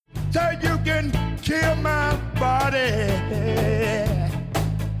Say you can kill my body,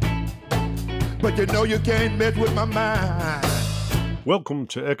 but you know you can't mess with my mind. Welcome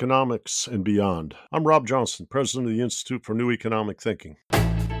to Economics and Beyond. I'm Rob Johnson, president of the Institute for New Economic Thinking.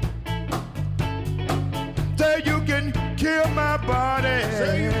 Say you can kill my body,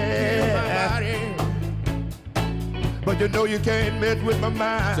 but you know you can't mess with my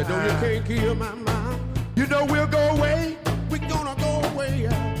mind. Say no, you can't kill my mind. You know we'll go away. We're gonna go away.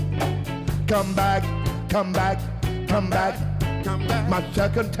 Come back, come back, come back, Come back. my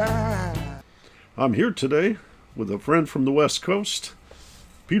second time. I'm here today with a friend from the West Coast,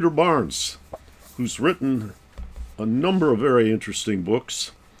 Peter Barnes, who's written a number of very interesting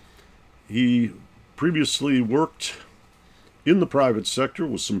books. He previously worked in the private sector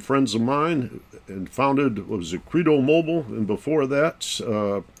with some friends of mine and founded, what was it, Credo Mobile, and before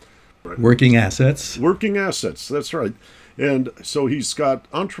that, Working Assets. Working Assets, that's right. And so he's got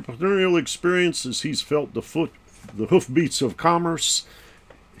entrepreneurial experiences. He's felt the hoofbeats of commerce.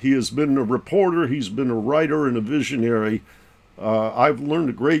 He has been a reporter. He's been a writer and a visionary. I've learned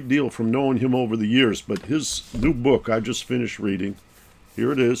a great deal from knowing him over the years, but his new book I just finished reading,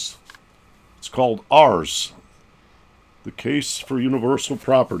 here it is. It's called Ours, The Case for Universal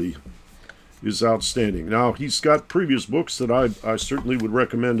Property, is outstanding. Now, he's got previous books that I certainly would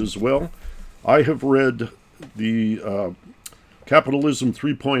recommend as well. I have read the Capitalism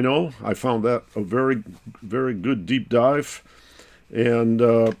 3.0. I found that a very, very good deep dive. And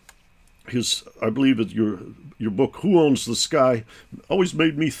I believe that your book, Who Owns the Sky, always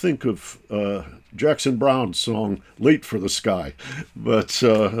made me think of Jackson Browne's song, Late for the Sky. But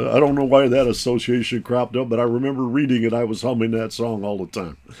I don't know why that association cropped up, but I remember reading it. I was humming that song all the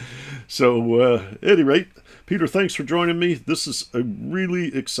time. So at any rate, Peter, thanks for joining me. This is a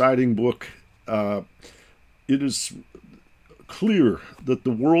really exciting book. It is clear that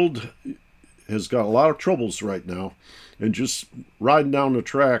the world has got a lot of troubles right now, and just riding down the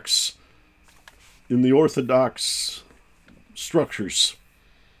tracks in the orthodox structures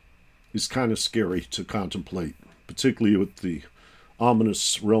is kind of scary to contemplate, particularly with the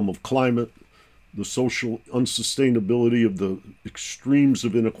ominous realm of climate, the social unsustainability of the extremes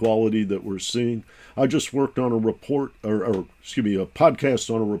of inequality that we're seeing. I just worked on a report, a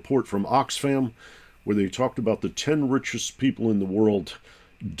podcast on a report from Oxfam, where they talked about the 10 richest people in the world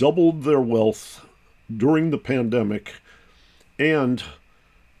doubled their wealth during the pandemic, and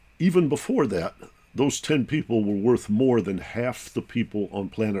even before that, those 10 people were worth more than half the people on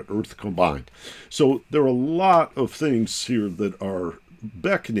planet Earth combined. So there are a lot of things here that are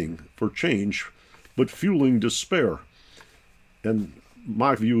beckoning for change, but fueling despair. And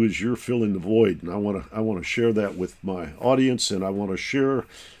my view is you're filling the void, and I want to share that with my audience, and I want to share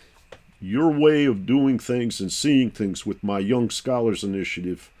your way of doing things and seeing things with my Young Scholars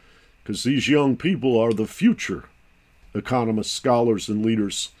Initiative, because these young people are the future economists, scholars, and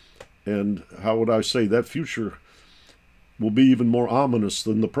leaders. And how would I say that future will be even more ominous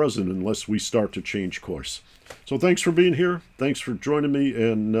than the present unless we start to change course. So thanks for being here. Thanks for joining me.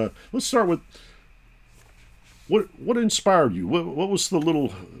 And let's start with what inspired you? What was the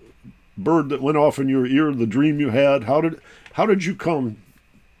little bird that went off in your ear, the dream you had? How did you come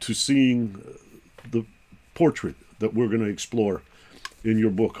to seeing the portrait that we're going to explore in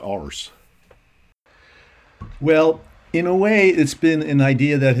your book, Ours? Well, in a way, it's been an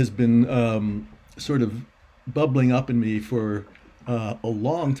idea that has been sort of bubbling up in me for a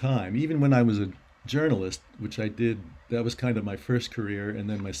long time. Even when I was a journalist, which I did, that was kind of my first career. And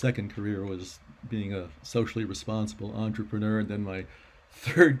then my second career was being a socially responsible entrepreneur. And then my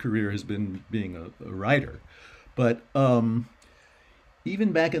third career has been being a writer. But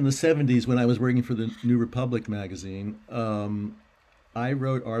even back in the 70s, when I was working for the New Republic magazine, I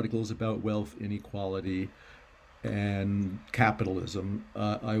wrote articles about wealth inequality and capitalism.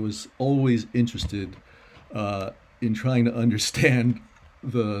 I was always interested in trying to understand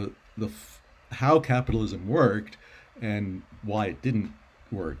how capitalism worked and why it didn't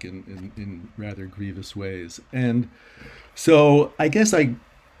work in rather grievous ways. And so I guess I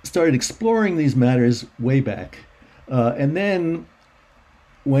started exploring these matters way back. And then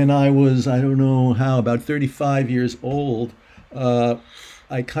when I was, I don't know how, about 35 years old,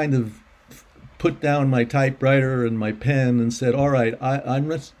 I kind of put down my typewriter and my pen and said, all right, I'm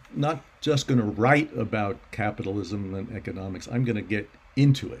not just going to write about capitalism and economics. I'm going to get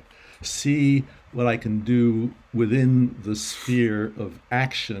into it, see what I can do within the sphere of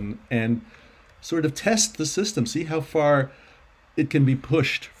action and sort of test the system, see how far it can be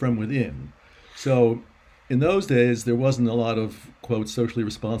pushed from within. So in those days, there wasn't a lot of, quote, socially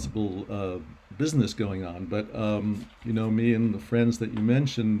responsible business going on. But me and the friends that you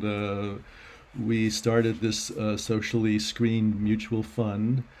mentioned, we started this socially screened mutual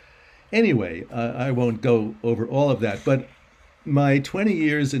fund. Anyway, I won't go over all of that, but my 20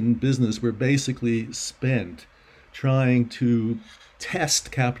 years in business were basically spent trying to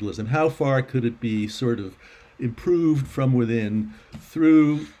test capitalism. How far could it be sort of improved from within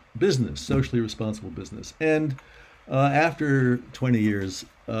through business, socially responsible business? And after 20 years,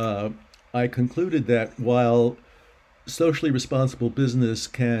 I concluded that while socially responsible business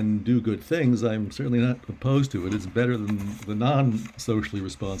can do good things, I'm certainly not opposed to it. It's better than the non-socially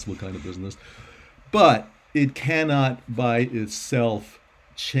responsible kind of business. But it cannot by itself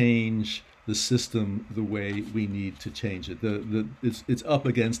change the system the way we need to change it. It's up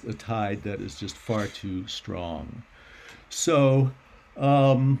against a tide that is just far too strong. So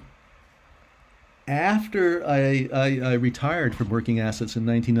after I retired from working assets in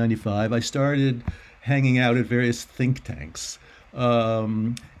 1995, I started hanging out at various think tanks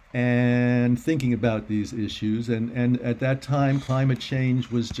and thinking about these issues. And at that time, climate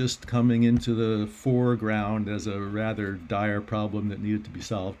change was just coming into the foreground as a rather dire problem that needed to be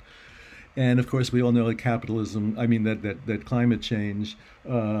solved. And of course, we all know that that climate change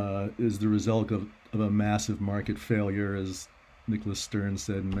is the result of a massive market failure, as Nicholas Stern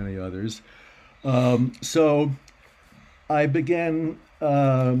said, and many others. So I began,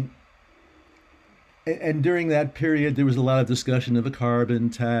 and during that period, there was a lot of discussion of a carbon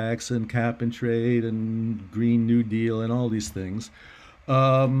tax and cap and trade and Green New Deal and all these things.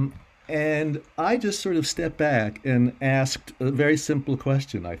 And I just sort of stepped back and asked a very simple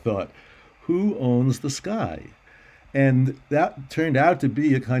question. I thought, who owns the sky? And that turned out to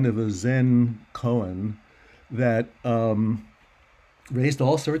be a kind of a Zen koan that raised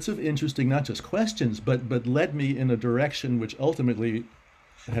all sorts of interesting, not just questions, but led me in a direction which ultimately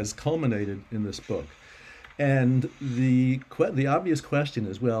has culminated in this book. And the obvious question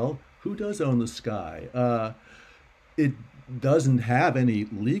is, well, who does own the sky? It doesn't have any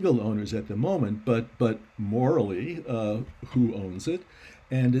legal owners at the moment, but morally, who owns it?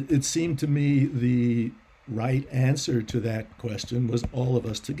 And it seemed to me the right answer to that question was all of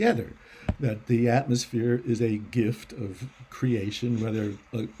us together, that the atmosphere is a gift of creation, whether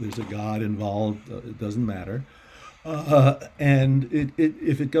there's a God involved, it doesn't matter. And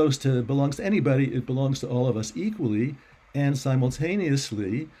if it belongs to anybody, it belongs to all of us equally. And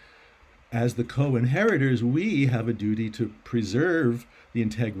simultaneously, as the co-inheritors, we have a duty to preserve the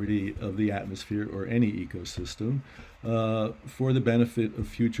integrity of the atmosphere or any ecosystem for the benefit of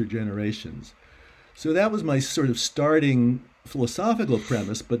future generations. So that was my sort of starting philosophical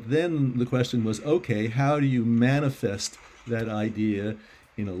premise, but then the question was, okay, how do you manifest that idea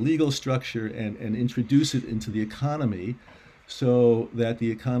in a legal structure and introduce it into the economy so that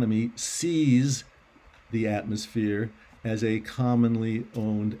the economy sees the atmosphere as a commonly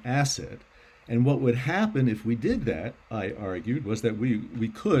owned asset? And what would happen if we did that, I argued, was that we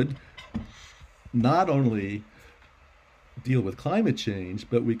could not only deal with climate change,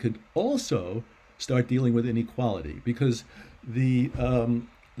 but we could also start dealing with inequality, because the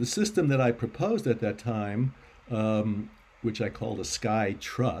system that I proposed at that time, which I called a sky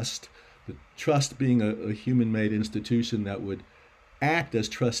trust, the trust being a human-made institution that would act as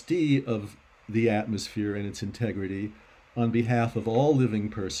trustee of the atmosphere and its integrity on behalf of all living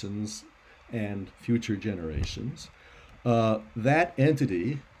persons and future generations. That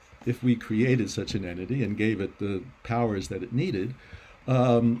entity, if we created such an entity and gave it the powers that it needed,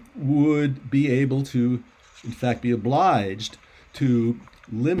 would be able to, in fact, be obliged to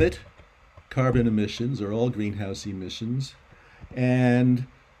limit carbon emissions or all greenhouse emissions and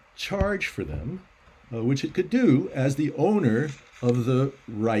charge for them, which it could do as the owner of the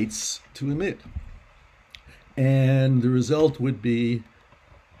rights to emit. And the result would be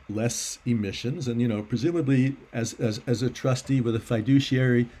less emissions, and presumably as a trustee with a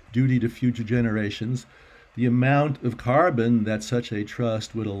fiduciary duty to future generations, the amount of carbon that such a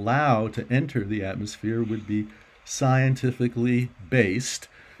trust would allow to enter the atmosphere would be scientifically based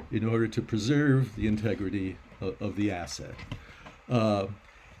in order to preserve the integrity of the asset.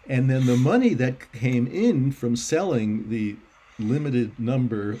 And then the money that came in from selling the limited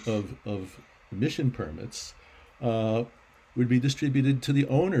number of emission permits would be distributed to the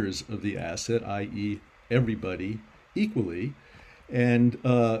owners of the asset, i.e. everybody, equally. And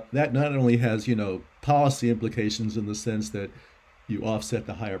that not only has, policy implications in the sense that you offset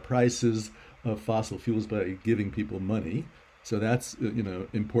the higher prices of fossil fuels by giving people money. So that's,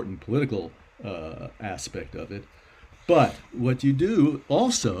 important political aspect of it. But what you do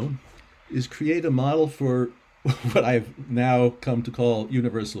also is create a model for what I've now come to call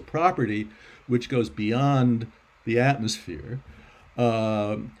universal property, which goes beyond the atmosphere,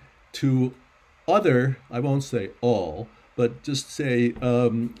 to other, I won't say all, but just say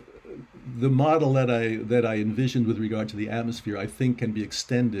the model that I envisioned with regard to the atmosphere, I think can be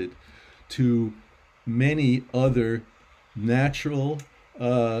extended to many other natural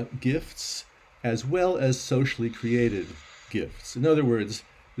gifts as well as socially created gifts. In other words,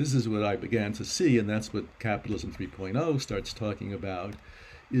 this is what I began to see, and that's what Capitalism 3.0 starts talking about,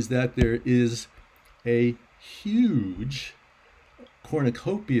 is that there is a huge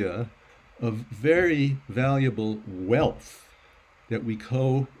cornucopia of very valuable wealth that we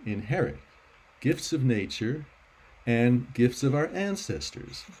co-inherit, gifts of nature and gifts of our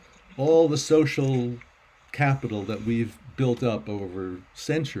ancestors. All the social capital that we've built up over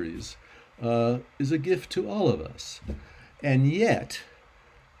centuries is a gift to all of us. And yet,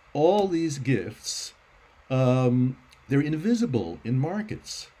 all these gifts, they're invisible in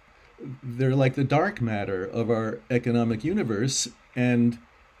markets. They're like the dark matter of our economic universe, and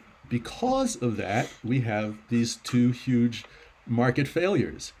because of that, we have these two huge market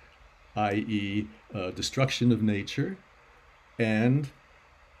failures, i.e., destruction of nature and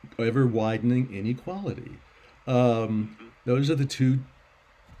ever-widening inequality. Those are the two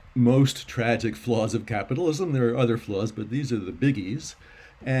most tragic flaws of capitalism. There are other flaws, but these are the biggies.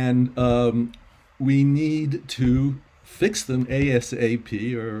 And we need to fix them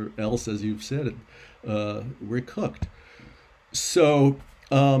ASAP, or else, as you've said, we're cooked. So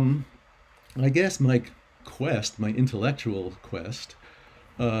I guess my intellectual quest,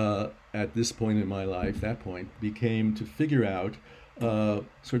 at this point in my life, that point, became to figure out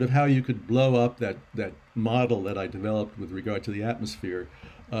sort of how you could blow up that model that I developed with regard to the atmosphere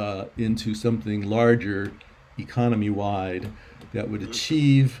into something larger, economy-wide, that would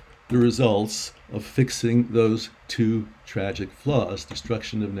achieve the results of fixing those two tragic flaws,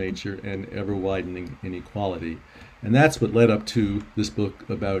 destruction of nature and ever-widening inequality. And that's what led up to this book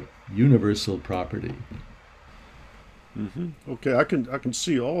about universal property. Okay, I can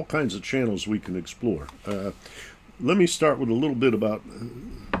see all kinds of channels we can explore. Let me start with a little bit about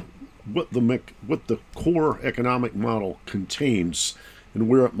what the core economic model contains and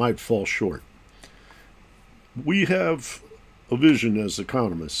where it might fall short. We have a vision as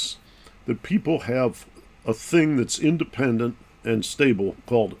economists that people have a thing that's independent and stable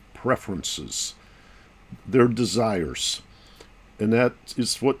called preferences, their desires. And that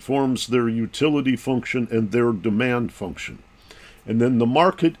is what forms their utility function and their demand function. And then the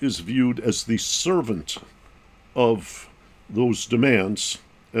market is viewed as the servant of those demands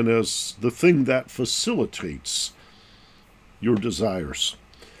and as the thing that facilitates your desires.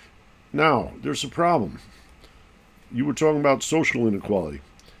 Now, there's a problem. You were talking about social inequality.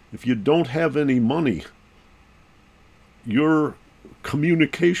 If you don't have any money, your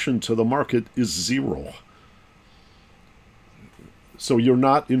communication to the market is zero. So you're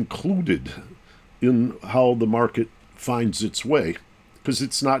not included in how the market finds its way because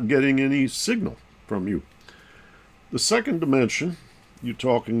it's not getting any signal from you. The second dimension, you're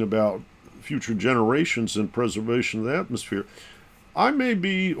talking about future generations and preservation of the atmosphere. I may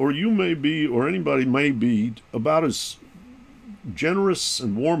be, or you may be, or anybody may be about as generous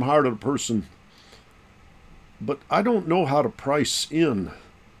and warm-hearted a person, but I don't know how to price in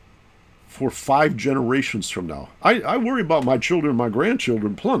for 5 generations from now. I worry about my children and my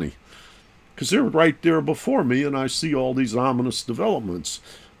grandchildren plenty because they're right there before me and I see all these ominous developments,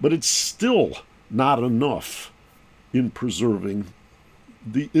 but it's still not enough in preserving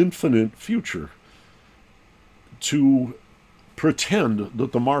the infinite future to pretend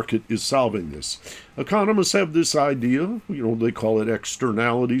that the market is solving this. Economists have this idea, they call it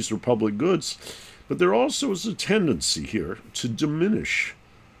externalities or public goods, but there also is a tendency here to diminish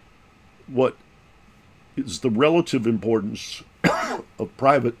what is the relative importance of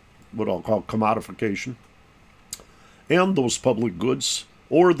private, what I'll call commodification, and those public goods,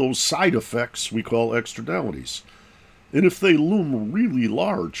 or those side effects we call externalities. And if they loom really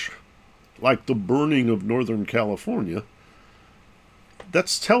large, like the burning of Northern California,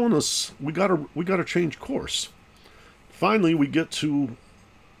 that's telling us we gotta change course. Finally, we get to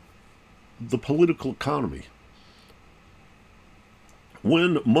the political economy.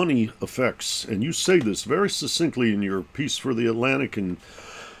 When money affects, and you say this very succinctly in your piece for The Atlantic and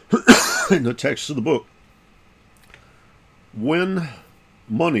in the text of the book, when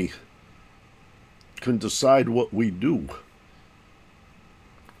money can decide what we do,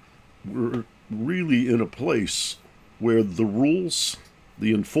 we're really in a place where the rules,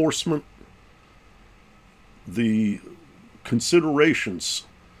 the enforcement, the considerations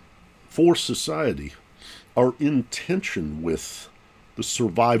for society are in tension with the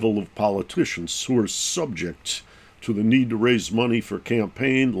survival of politicians who are subject to the need to raise money for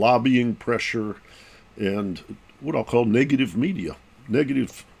campaign, lobbying pressure, and what I'll call negative media,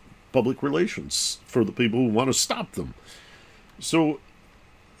 negative public relations for the people who want to stop them. So,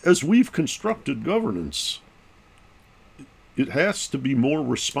 as we've constructed governance, it has to be more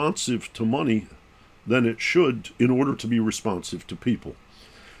responsive to money than it should in order to be responsive to people.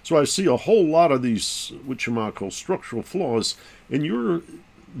 So I see a whole lot of these, which you might call structural flaws, and your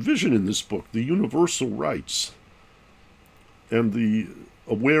vision in this book, the universal rights and the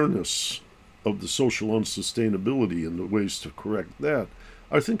awareness of the social unsustainability and the ways to correct that,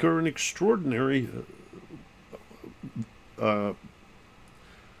 I think are an extraordinary, how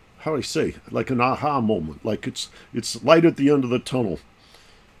do I say, like an aha moment, like it's light at the end of the tunnel.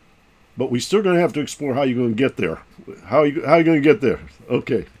 But we're still going to have to explore how you're going to get there. How are you going to get there?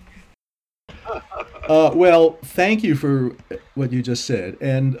 Okay. Well, thank you for what you just said,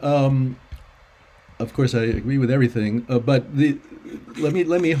 and of course I agree with everything. But let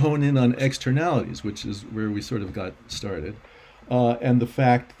me hone in on externalities, which is where we sort of got started, and the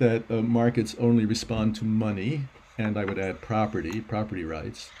fact that markets only respond to money, and I would add property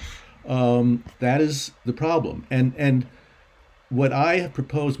rights. That is the problem, and what I have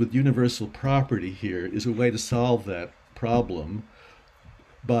proposed with universal property here is a way to solve that problem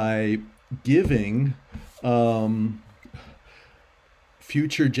by giving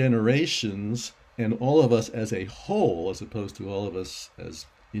future generations and all of us as a whole, as opposed to all of us as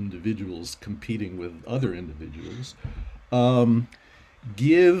individuals competing with other individuals,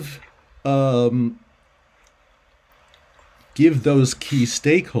 give those key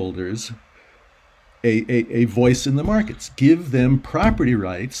stakeholders a voice in the markets, give them property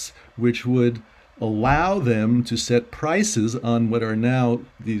rights, which would allow them to set prices on what are now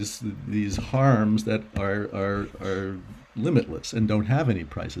these harms that are limitless and don't have any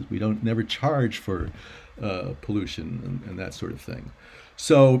prices. We don't never charge for pollution and that sort of thing.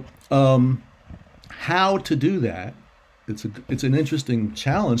 So how to do that? It's an interesting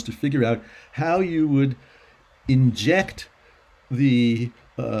challenge to figure out how you would inject the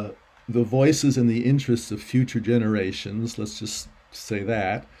voices and the interests of future generations, let's just say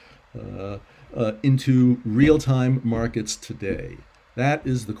that, into real-time markets today. That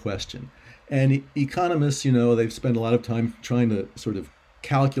is the question. And economists, they've spent a lot of time trying to sort of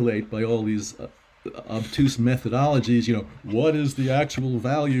calculate by all these obtuse methodologies, what is the actual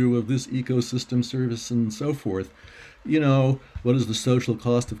value of this ecosystem service and so forth. What is the social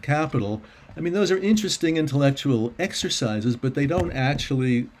cost of capital? I mean, those are interesting intellectual exercises, but they don't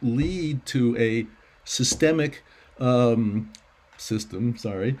actually lead to a systemic system,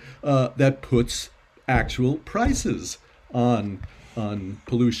 that puts actual prices on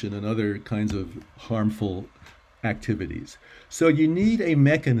pollution and other kinds of harmful activities. So you need a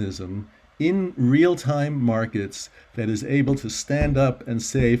mechanism in real-time markets that is able to stand up and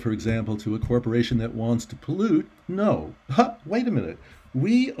say, for example, to a corporation that wants to pollute, no, wait a minute,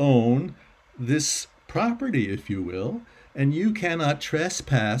 we own this property, if you will, and you cannot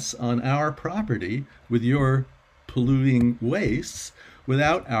trespass on our property with your polluting wastes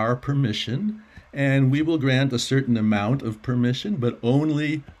without our permission, and we will grant a certain amount of permission, but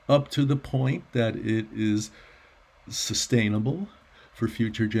only up to the point that it is sustainable for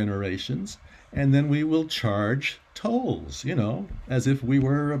future generations, and then we will charge tolls, as if we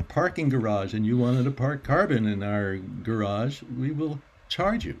were a parking garage and you wanted to park carbon in our garage, we will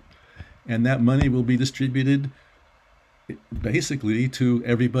charge you. And that money will be distributed basically to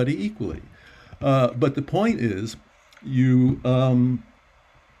everybody equally. But the point is, you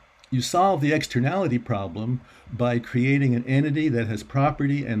solve the externality problem by creating an entity that has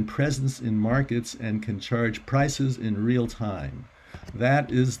property and presence in markets and can charge prices in real time.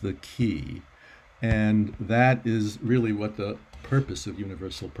 That is the key. And that is really what the purpose of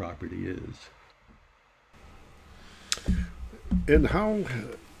universal property is. And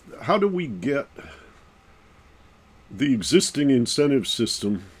how do we get the existing incentive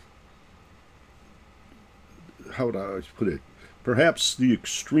system, how would I put it? Perhaps the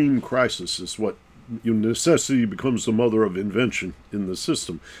extreme crisis is what necessity becomes the mother of invention in the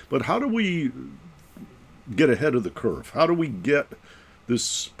system. But how do we get ahead of the curve? How do we get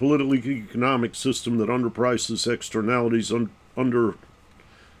this political economic system that underprices externalities, under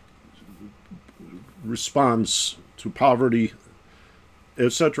responds to poverty,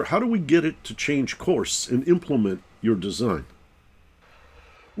 etc.? How do we get it to change course and implement your design?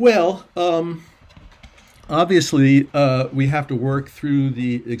 Well, obviously, we have to work through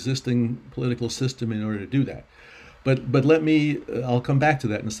the existing political system in order to do that. But I'll come back to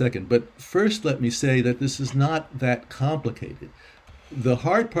that in a second. But first, let me say that this is not that complicated. the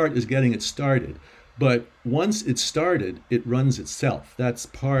hard part is getting it started. But once it's started, it runs itself. That's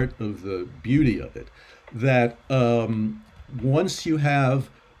part of the beauty of it. That once you have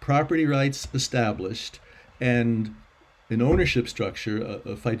property rights established and an ownership structure,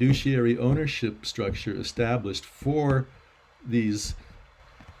 a fiduciary ownership structure established for these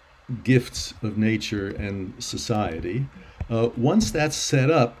gifts of nature and society, once that's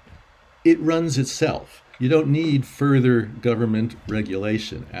set up, it runs itself. You don't need further government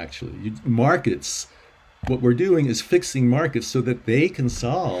regulation, actually. Markets, what we're doing is fixing markets so that they can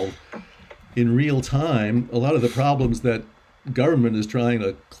solve in real time a lot of the problems that government is trying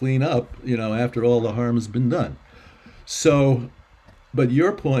to clean up, after all the harm has been done. So, but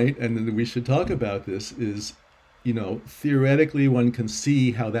your point, and we should talk about this, is, theoretically one can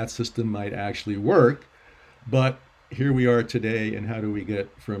see how that system might actually work, but here we are today, and how do we get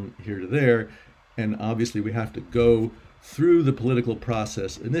from here to there? And obviously we have to go through the political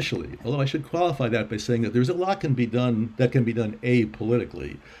process initially. Although I should qualify that by saying that there's a lot can be done that can be done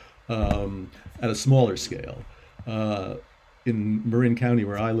apolitically at a smaller scale. In Marin County,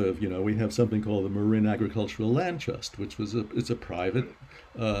 where I live, we have something called the Marin Agricultural Land Trust, which it's a private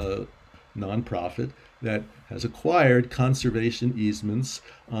nonprofit that has acquired conservation easements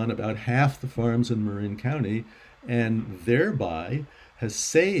on about half the farms in Marin County, and thereby has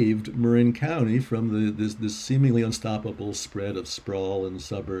saved Marin County from this seemingly unstoppable spread of sprawl and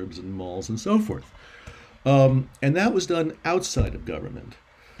suburbs and malls and so forth. And that was done outside of government.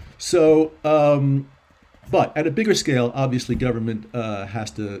 So, but at a bigger scale, obviously government has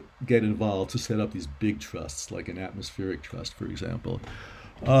to get involved to set up these big trusts, like an atmospheric trust, for example.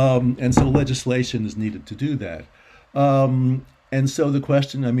 And so legislation is needed to do that. And so the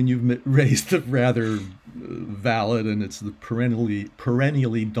question, you've raised a rather valid, and it's the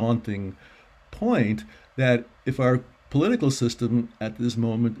perennially daunting point that if our political system at this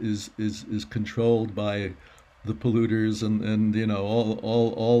moment is controlled by the polluters and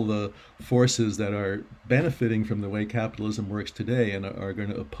all the forces that are benefiting from the way capitalism works today and are going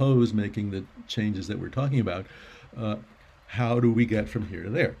to oppose making the changes that we're talking about, how do we get from here to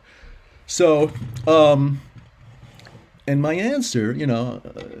there? So, and my answer,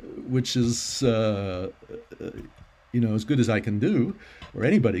 which is, as good as I can do, or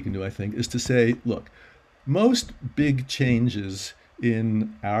anybody can do, I think, is to say, look, most big changes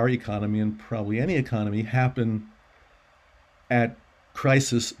in our economy, and probably any economy, happen at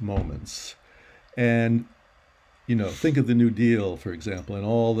crisis moments. And, think of the New Deal, for example, and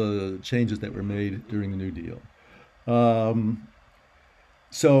all the changes that were made during the New Deal.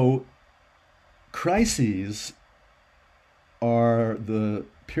 So crises are the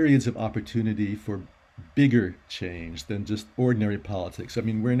periods of opportunity for bigger change than just ordinary politics.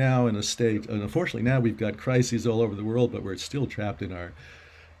 We're now in a state, and unfortunately now we've got crises all over the world, but we're still trapped in our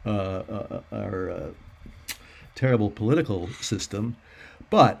terrible political system.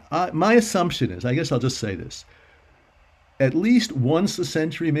 But my assumption is, I guess I'll just say this, at least once a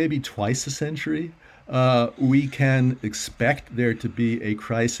century, maybe twice a century, we can expect there to be a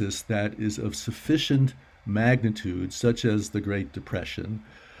crisis that is of sufficient magnitude, such as the Great Depression,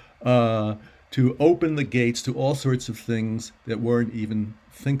 to open the gates to all sorts of things that weren't even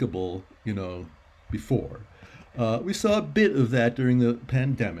thinkable, before. We saw a bit of that during the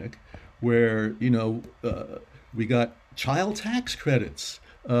pandemic, where, we got child tax credits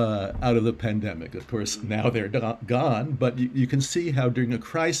out of the pandemic. Of course, now they're gone, but you can see how during a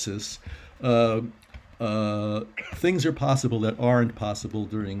crisis, things are possible that aren't possible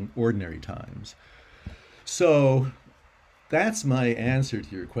during ordinary times. So that's my answer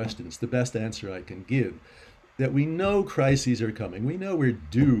to your question. It's the best answer I can give. That we know crises are coming. We know we're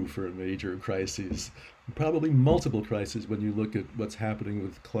due for a major crisis, probably multiple crises when you look at what's happening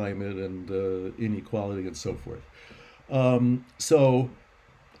with climate and inequality and so forth. So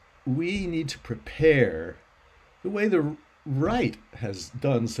we need to prepare the way the right has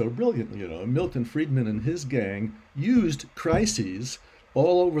done so brilliantly. Milton Friedman and his gang used crises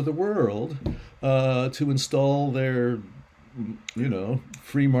all over the world to install their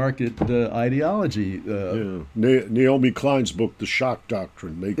free market ideology. Naomi Klein's book, The Shock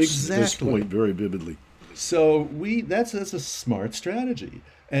Doctrine, makes this point very vividly. So that's a smart strategy.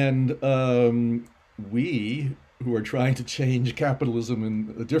 And we, who are trying to change capitalism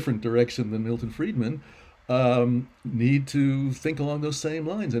in a different direction than Milton Friedman, need to think along those same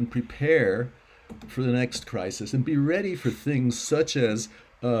lines and prepare for the next crisis and be ready for things such as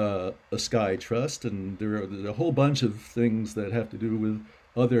a Sky Trust, and there's a whole bunch of things that have to do with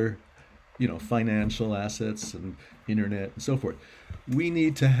other, financial assets and internet and so forth. We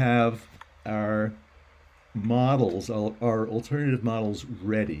need to have our models, our alternative models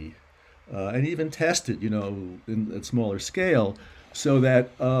ready, and even tested, at smaller scale, so that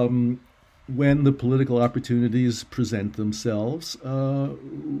when the political opportunities present themselves,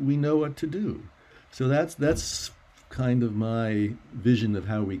 we know what to do. So that's kind of my vision of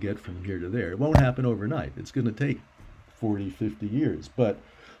how we get from here to there. It won't happen overnight. It's going to take 40, 50 years, but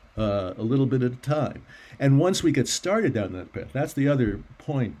a little bit at a time. And once we get started down that path, that's the other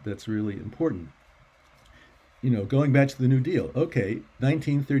point that's really important. Going back to the New Deal. Okay,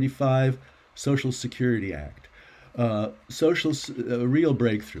 1935 Social Security Act, a real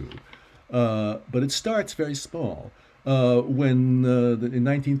breakthrough, but it starts very small. In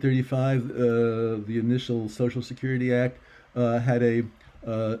 1935, the initial Social Security Act had a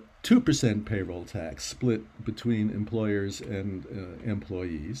 2% payroll tax split between employers and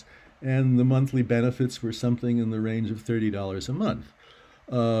employees, and the monthly benefits were something in the range of $30 a month.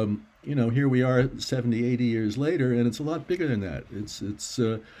 Here we are 70, 80 years later, and it's a lot bigger than that.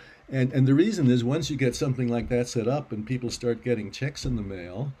 And the reason is once you get something like that set up and people start getting checks in the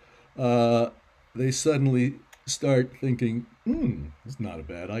mail, they suddenly start thinking, it's not a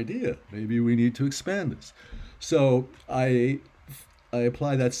bad idea. Maybe we need to expand this. So I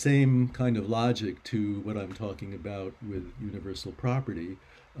apply that same kind of logic to what I'm talking about with universal property.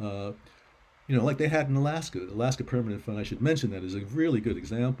 Like they had in Alaska. Alaska Permanent Fund, I should mention that, is a really good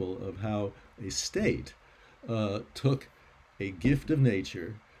example of how a state took a gift of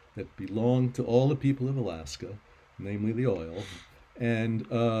nature that belonged to all the people of Alaska, namely the oil, and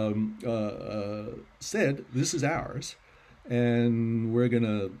said, this is ours, and we're going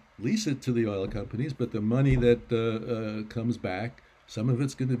to lease it to the oil companies, but the money that comes back, some of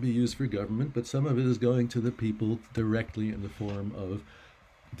it's going to be used for government, but some of it is going to the people directly in the form of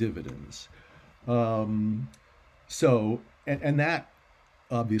dividends. And that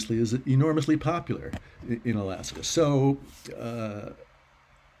obviously is enormously popular in Alaska. So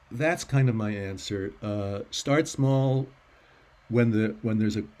that's kind of my answer. Start small when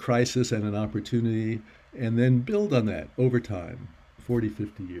there's a crisis and an opportunity, and then build on that over time, 40,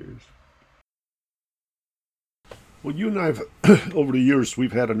 50 years. Well, you and I have, over the years,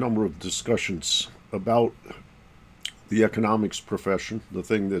 we've had a number of discussions about the economics profession, the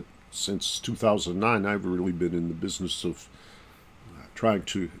thing that since 2009 I've really been in the business of trying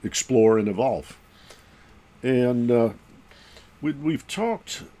to explore and evolve. And we've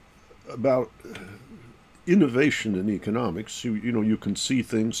talked about innovation in economics. You can see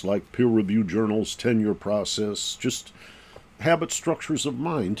things like peer-reviewed journals, tenure process, just habit structures of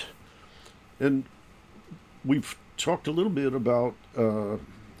mind. And we've talked a little bit about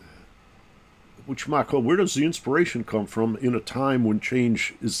which might call, where does the inspiration come from in a time when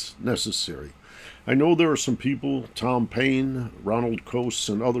change is necessary? I know there are some people, Tom Paine, Ronald Coase,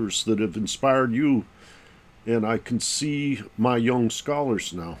 and others that have inspired you, and I can see my young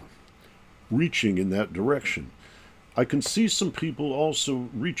scholars now reaching in that direction. I can see some people also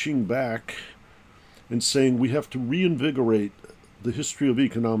reaching back and saying we have to reinvigorate the history of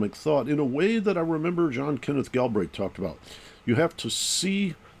economic thought in a way that I remember John Kenneth Galbraith talked about. You have to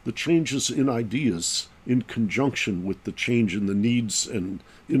see the changes in ideas in conjunction with the change in the needs and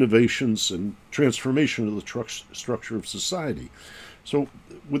innovations and transformation of the structure of society. So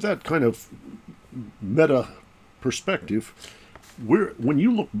with that kind of meta perspective, when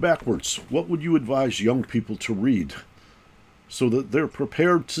you look backwards, what would you advise young people to read so that they're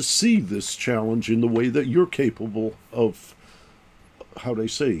prepared to see this challenge in the way that you're capable of, how they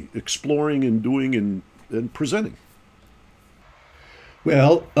say, exploring and doing and presenting?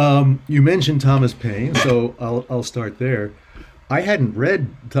 Well, you mentioned Thomas Paine, so I'll start there. I hadn't read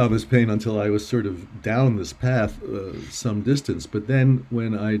Thomas Paine until I was sort of down this path some distance, but then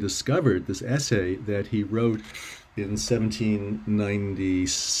when I discovered this essay that he wrote in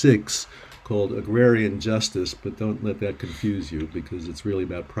 1796 called Agrarian Justice, but don't let that confuse you because it's really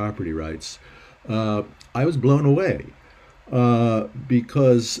about property rights, I was blown away.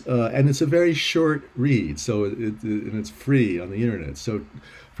 Because and it's a very short read, so and it's free on the internet. So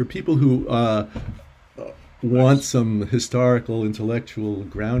for people who want some historical, intellectual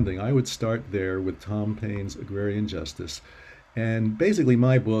grounding, I would start there with Tom Paine's Agrarian Justice. And basically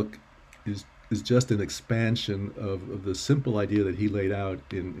my book is just an expansion of the simple idea that he laid out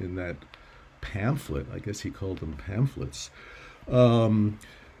in that pamphlet. I guess he called them pamphlets,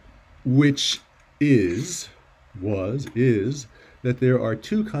 which is that there are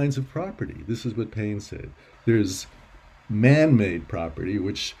two kinds of property. This is what Paine said. There's man-made property,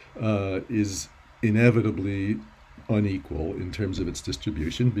 which is inevitably unequal in terms of its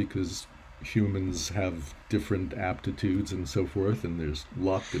distribution because humans have different aptitudes and so forth, and there's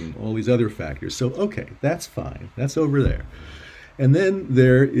luck and all these other factors. So, okay, that's fine. That's over there. And then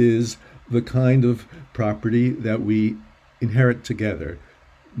there is the kind of property that we inherit together,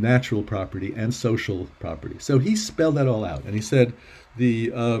 natural property and social property. So he spelled that all out, and he said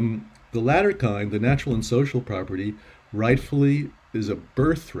the latter kind, the natural and social property, rightfully is a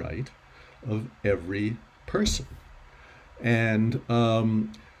birthright of every person. And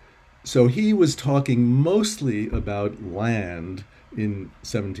so he was talking mostly about land in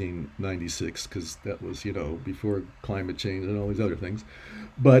 1796, because that was, before climate change and all these other things.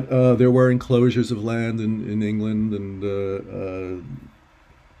 But there were enclosures of land in England,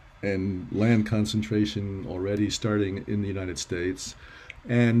 and land concentration already starting in the United States.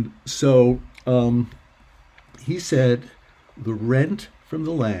 And so he said the rent from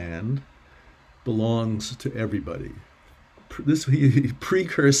the land belongs to everybody. This he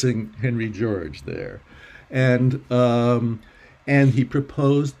precursing Henry George there, and he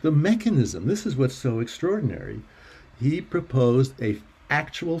proposed the mechanism. This is what's so extraordinary. He proposed a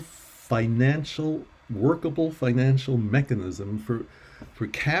actual workable financial mechanism for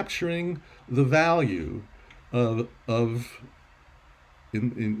capturing the value of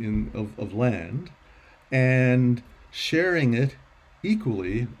land and sharing it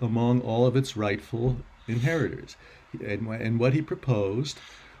equally among all of its rightful inheritors. And what he proposed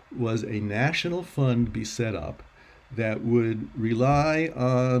was a national fund be set up that would rely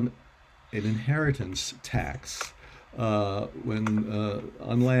on an inheritance tax on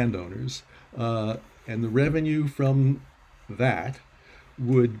landowners, and the revenue from that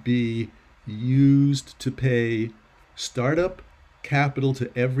would be used to pay startup capital to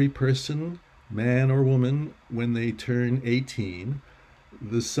every person, man or woman, when they turn 18.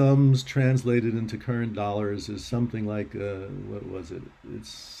 The sums translated into current dollars is something like, what was it?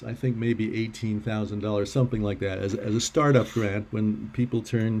 It's, I think, maybe $18,000, something like that, as a startup grant when people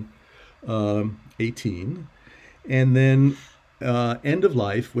turn 18. And then end of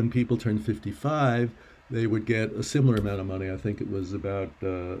life, when people turn 55, they would get a similar amount of money. I think it was about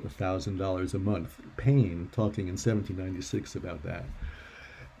 $1,000 a month. Payne talking in 1796 about that.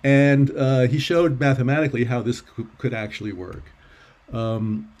 And he showed mathematically how this could actually work.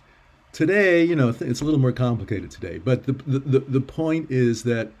 Today, it's a little more complicated today, but the point is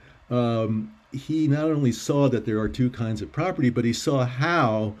that he not only saw that there are two kinds of property, but he saw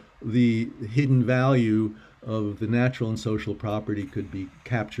how the hidden value of the natural and social property could be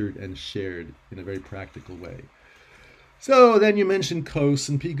captured and shared in a very practical way. So then you mentioned Coase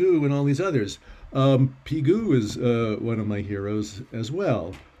and Pigou and all these others. Pigou is one of my heroes as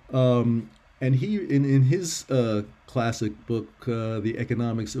well. And he, in his classic book, The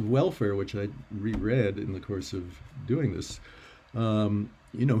Economics of Welfare, which I reread in the course of doing this,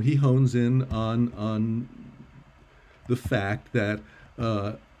 he hones in on the fact that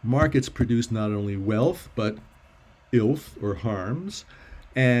markets produce not only wealth, but ilth or harms,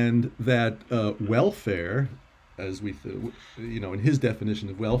 and that welfare, as in his definition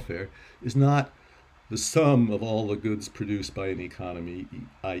of welfare, is not the sum of all the goods produced by an economy,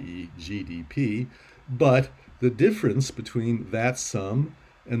 i.e. GDP, but the difference between that sum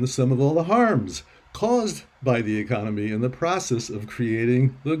and the sum of all the harms caused by the economy in the process of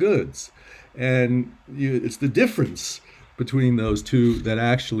creating the goods. And it's the difference between those two that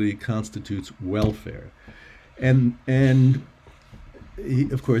actually constitutes welfare. And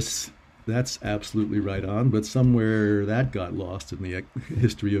of course, that's absolutely right on, but somewhere that got lost in the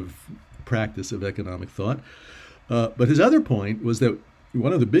history of practice of economic thought. But his other point was that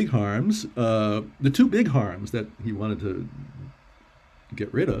one of the big harms, the two big harms that he wanted to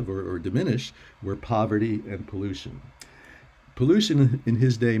get rid of or diminish, were poverty and pollution. Pollution in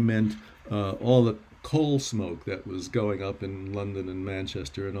his day meant all the coal smoke that was going up in London and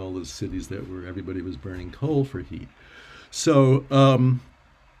Manchester and all those cities where everybody was burning coal for heat. So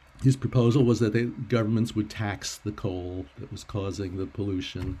his proposal was that the governments would tax the coal that was causing the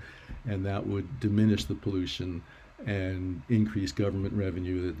pollution, and that would diminish the pollution and increase government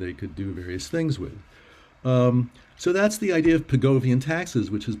revenue that they could do various things with. So that's the idea of Pigovian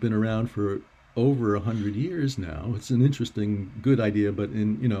taxes, which has been around for over 100 years now. It's an interesting, good idea, but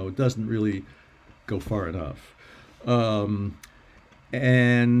it doesn't really go far enough. And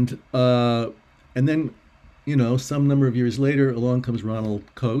then, some number of years later, along comes Ronald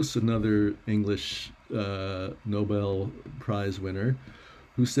Coase, another English Nobel Prize winner,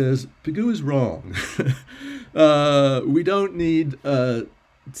 who says, Pigou is wrong. We don't need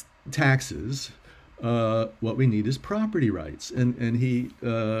taxes. What we need is property rights. And he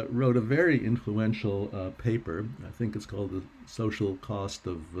wrote a very influential paper. I think it's called The Social Cost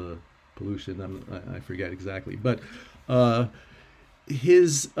of pollution. I forget exactly, but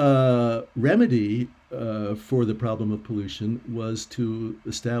his remedy for the problem of pollution was to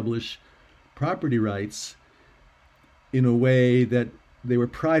establish property rights in a way that they were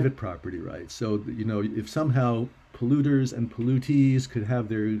private property rights. So, if somehow polluters and pollutees could have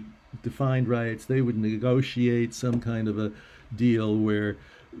their defined rights, they would negotiate some kind of a deal where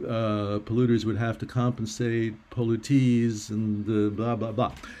polluters would have to compensate pollutees and blah, blah,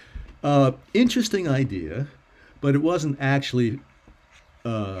 blah. Interesting idea, but it wasn't actually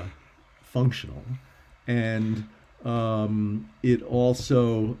functional. And it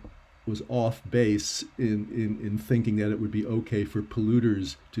also was off base in thinking that it would be okay for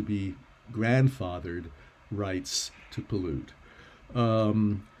polluters to be grandfathered rights to pollute.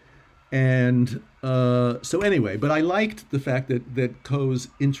 So anyway, but I liked the fact that Coase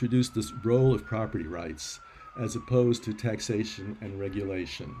introduced this role of property rights as opposed to taxation and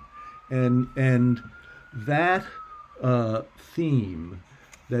regulation. And that theme,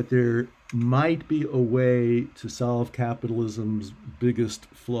 that there might be a way to solve capitalism's biggest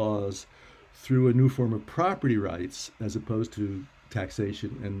flaws through a new form of property rights as opposed to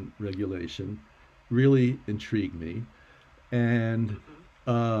taxation and regulation, really intrigued me. And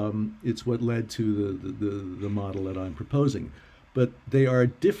it's what led to the model that I'm proposing. But they are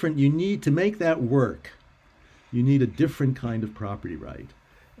different. You need to make that work. You need a different kind of property right.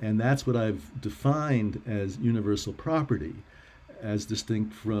 And that's what I've defined as universal property, as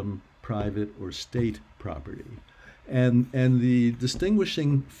distinct from private or state property. And the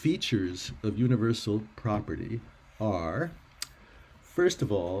distinguishing features of universal property are, first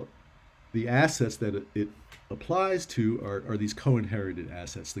of all, the assets that it applies to are these co-inherited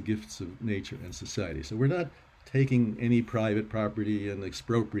assets, the gifts of nature and society. So we're not taking any private property and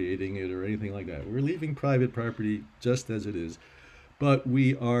expropriating it or anything like that. We're leaving private property just as it is, but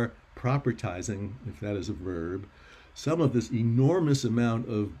we are propertizing, if that is a verb, some of this enormous amount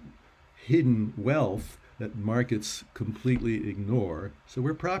of hidden wealth that markets completely ignore. So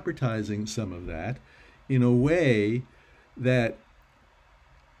we're propertizing some of that in a way that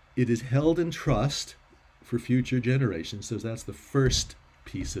it is held in trust for future generations. So that's the first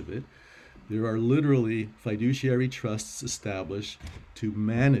piece of it. There are literally fiduciary trusts established to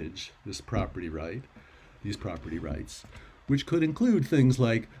manage this property right, these property rights, which could include things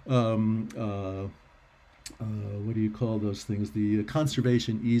like, what do you call those things? The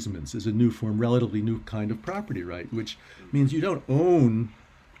conservation easements is a new form, relatively new kind of property right, which means you don't own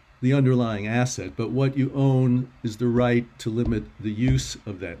the underlying asset, but what you own is the right to limit the use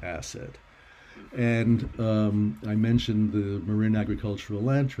of that asset. And I mentioned the Marin Agricultural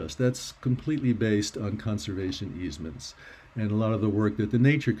Land Trust. That's completely based on conservation easements. And a lot of the work that the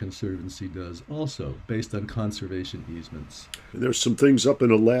Nature Conservancy does also based on conservation easements. And there's some things up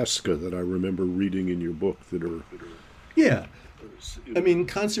in Alaska that I remember reading in your book that are... Yeah. I mean,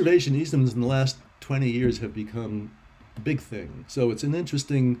 conservation easements in the last 20 years have become a big thing. So it's an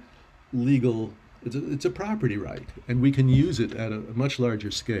interesting legal, it's a property right, and we can use it at a much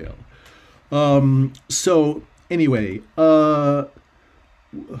larger scale. So anyway, where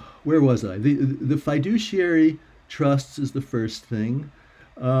was I? The fiduciary trusts is the first thing,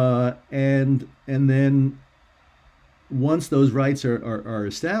 and then once those rights are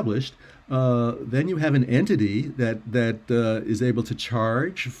established, then you have an entity that is able to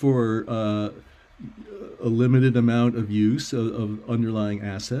charge for a limited amount of use of underlying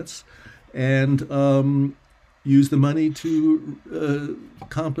assets, and use the money to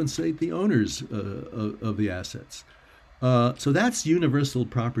compensate the owners of the assets. So that's universal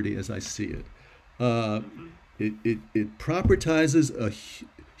property as I see it. It propertizes a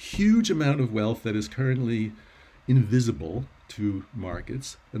huge amount of wealth that is currently invisible to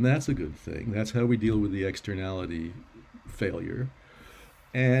markets, and that's a good thing. That's how we deal with the externality failure.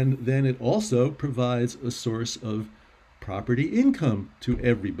 And then it also provides a source of property income to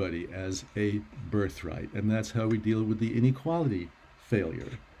everybody as a birthright, and that's how we deal with the inequality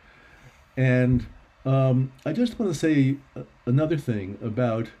failure. And I just want to say another thing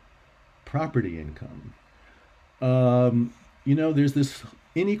about property income. There's this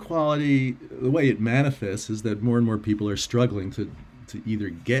inequality. The way it manifests is that more and more people are struggling to either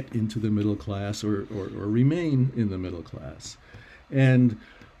get into the middle class or remain in the middle class. And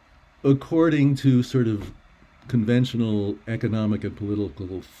according to sort of conventional economic and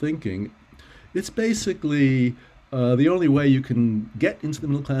political thinking, it's basically the only way you can get into the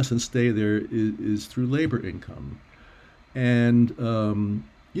middle class and stay there is through labor income. And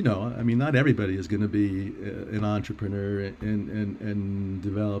not everybody is going to be an entrepreneur and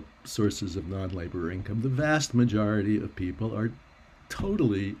develop sources of non-labor income. The vast majority of people are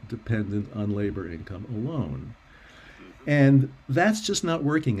totally dependent on labor income alone. And that's just not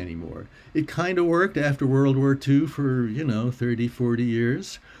working anymore. It kind of worked after World War II for, 30, 40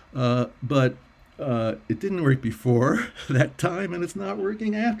 years, but it didn't work before that time, and it's not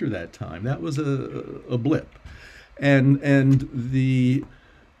working after that time. That was a blip. And the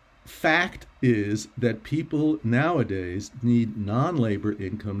fact is that people nowadays need non-labor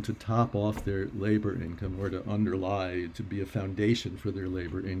income to top off their labor income, or to underlie, to be a foundation for their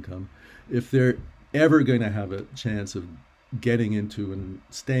labor income, if they're ever going to have a chance of getting into and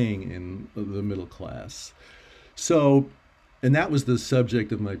staying in the middle class. So, and that was the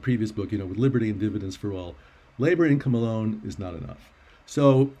subject of my previous book, with Liberty and Dividends for All. Labor income alone is not enough.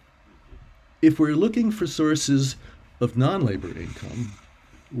 So if we're looking for sources of non-labor income,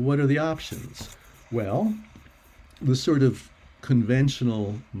 what are the options? Well, the sort of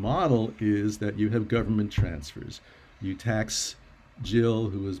conventional model is that you have government transfers. You tax Jill,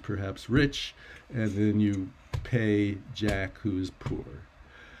 who is perhaps rich, and then you pay Jack, who is poor.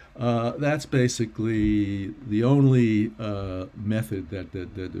 That's basically the only method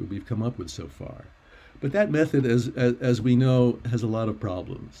that we've come up with so far. But that method, as we know, has a lot of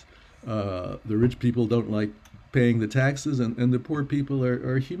problems. The rich people don't like paying the taxes, and the poor people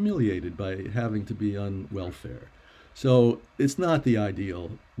are humiliated by having to be on welfare. So it's not the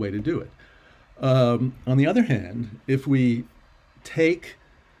ideal way to do it. On the other hand, if we take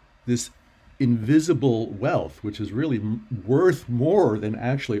this invisible wealth, which is really worth more than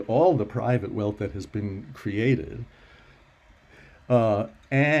actually all the private wealth that has been created,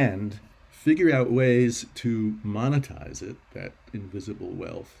 and figure out ways to monetize it, that invisible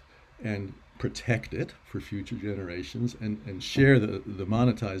wealth, and protect it for future generations, and share the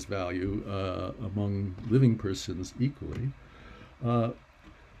monetized value among living persons equally,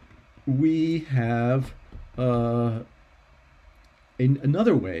 we have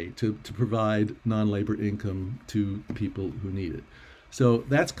another way to provide non-labor income to people who need it. So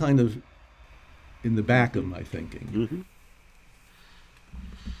that's kind of in the back of my thinking. Mm-hmm.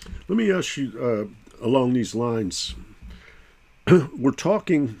 Let me ask you along these lines. We're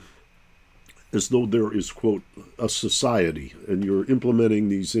talking as though there is, quote, a society, and you're implementing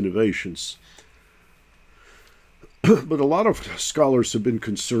these innovations. But a lot of scholars have been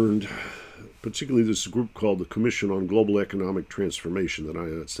concerned, particularly this group called the Commission on Global Economic Transformation that I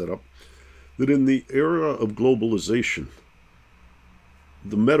had set up, that in the era of globalization,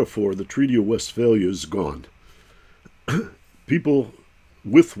 the metaphor, the Treaty of Westphalia, is gone. People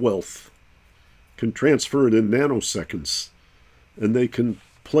with wealth can transfer it in nanoseconds, and they can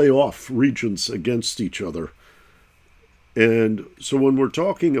play off regions against each other. And so when we're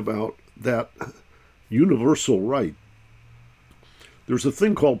talking about that universal right, there's a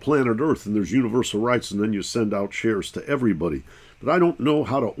thing called planet Earth, and there's universal rights, and then you send out shares to everybody. But I don't know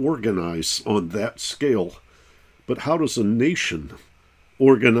how to organize on that scale. But how does a nation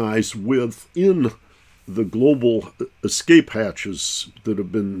organize within the global escape hatches that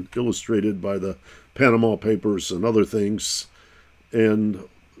have been illustrated by the Panama Papers and other things, and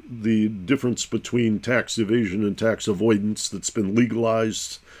the difference between tax evasion and tax avoidance that's been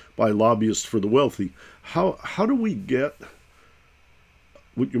legalized by lobbyists for the wealthy? How do we get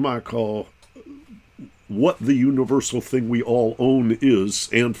what you might call what the universal thing we all own is,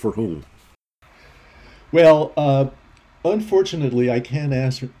 and for whom? Well, unfortunately, I can't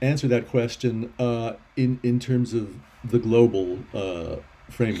answer that question in terms of the global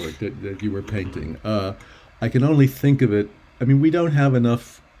framework that you were painting. I can only think of it. I mean, we don't have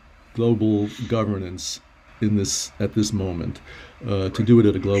enough global governance at this moment to do it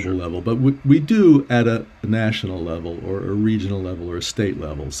at a global level, but we do at a national level, or a regional level, or a state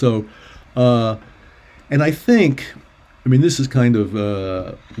level. So, and I think, I mean, this is kind of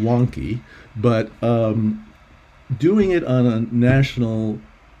wonky, but doing it on a national,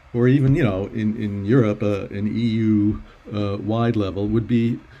 or even, in Europe, an EU wide level would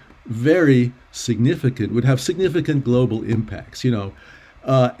be very significant, would have significant global impacts,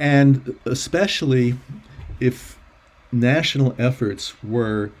 and especially if national efforts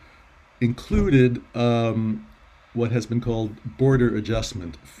were included what has been called border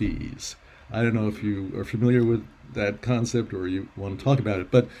adjustment fees. I don't know if you are familiar with that concept or you want to talk about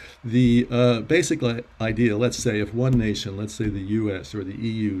it, but the basic idea, let's say if one nation, let's say the US or the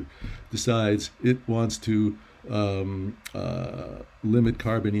EU, decides it wants to limit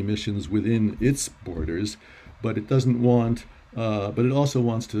carbon emissions within its borders, but it doesn't want, but it also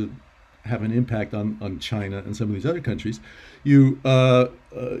wants to have an impact on China and some of these other countries, you have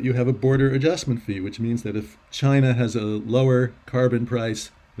a border adjustment fee, which means that if China has a lower carbon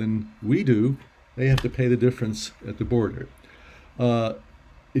price than we do, they have to pay the difference at the border.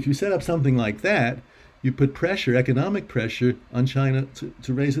 If you set up something like that, you put pressure, economic pressure, on China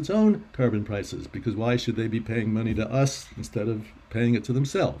to raise its own carbon prices, because why should they be paying money to us instead of paying it to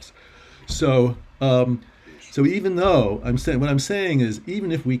themselves? So, so even though what I'm saying is,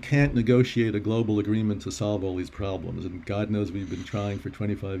 even if we can't negotiate a global agreement to solve all these problems, and God knows we've been trying for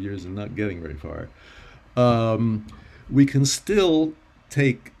 25 years and not getting very far, we can still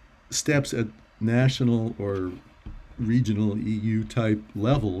take steps at national or regional EU type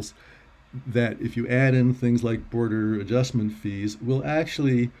levels that, if you add in things like border adjustment fees, will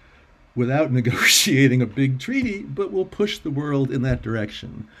actually, without negotiating a big treaty, but will push the world in that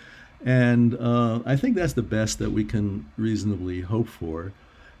direction. And I think that's the best that we can reasonably hope for.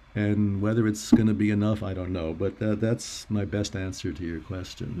 And whether it's going to be enough, I don't know. But that's my best answer to your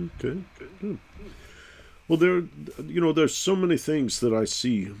question. Okay. Good. Well, there's so many things that I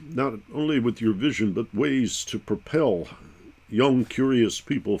see, not only with your vision, but ways to propel young, curious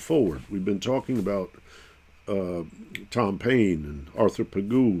people forward. We've been talking about Tom Paine and Arthur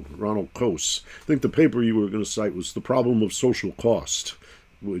Pigou, Ronald Coase. I think the paper you were going to cite was The Problem of Social Cost,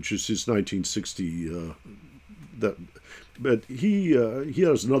 which is his 1960. But he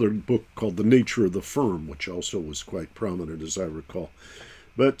has another book called The Nature of the Firm, which also was quite prominent, as I recall.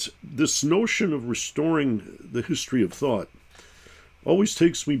 But this notion of restoring the history of thought always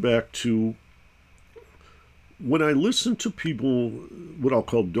takes me back to when I listen to people, what I'll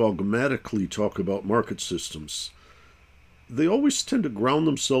call dogmatically talk about market systems. They always tend to ground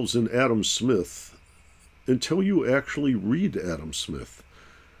themselves in Adam Smith until you actually read Adam Smith.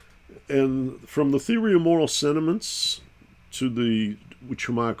 And from the theory of moral sentiments to the, which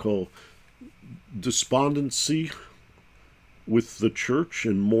you might call, despondency with the church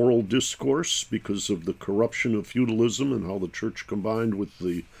and moral discourse because of the corruption of feudalism and how the church combined with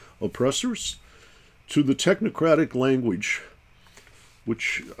the oppressors, to the technocratic language,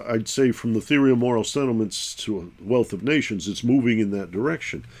 which I'd say from the theory of moral sentiments to Wealth of Nations, it's moving in that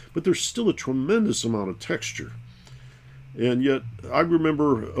direction. But there's still a tremendous amount of texture. And yet, I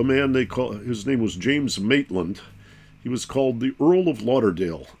remember a man his name was James Maitland. He was called the Earl of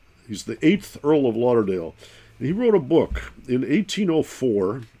Lauderdale. He's the 8th Earl of Lauderdale. And he wrote a book in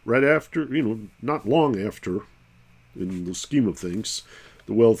 1804, right after, not long after, in the scheme of things,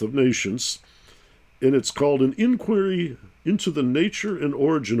 The Wealth of Nations. And it's called An Inquiry into the Nature and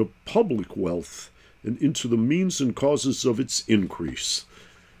Origin of Public Wealth and into the Means and Causes of its Increase.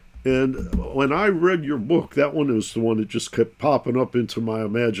 And when I read your book, that one is the one that just kept popping up into my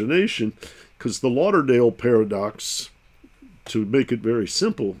imagination, because the Lauderdale paradox, to make it very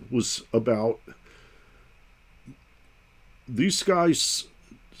simple, was about these guys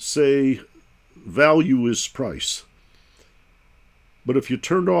say value is price. But if you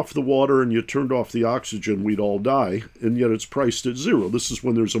turned off the water and you turned off the oxygen, we'd all die, and yet it's priced at zero. This is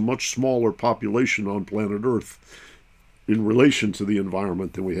when there's a much smaller population on planet Earth in relation to the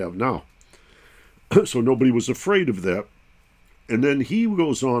environment than we have now. So nobody was afraid of that. And then he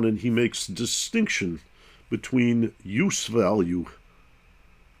goes on and he makes a distinction between use value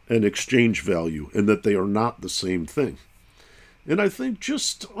and exchange value, and that they are not the same thing. And I think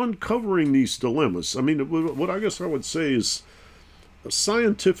just uncovering these dilemmas, I mean, what I guess I would say is a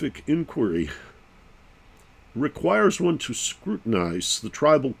scientific inquiry requires one to scrutinize the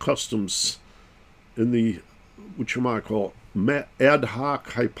tribal customs and the, which you might call, ad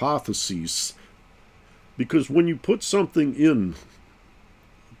hoc hypotheses. Because when you put something in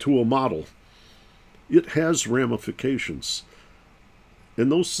to a model, it has ramifications.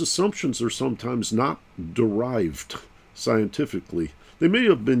 And those assumptions are sometimes not derived scientifically. They may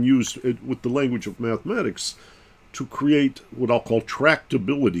have been used with the language of mathematics to create what I'll call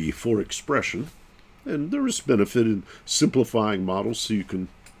tractability for expression. And there is benefit in simplifying models so you can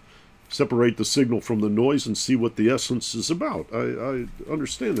separate the signal from the noise and see what the essence is about. I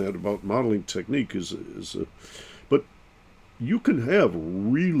understand that about modeling technique but you can have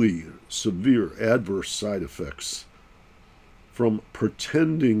really severe adverse side effects from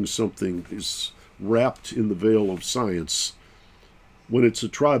pretending something is wrapped in the veil of science when it's a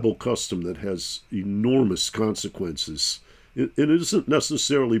tribal custom that has enormous consequences. It isn't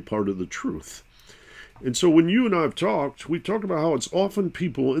necessarily part of the truth. And so when you and I have talked, we talked about how it's often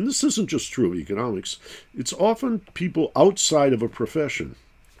people, and this isn't just true of economics, it's often people outside of a profession,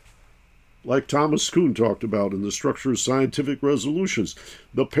 like Thomas Kuhn talked about in The Structure of Scientific Resolutions.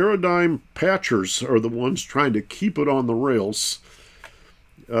 The paradigm patchers are the ones trying to keep it on the rails.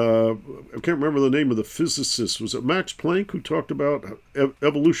 I can't remember the name of the physicist. Was it Max Planck who talked about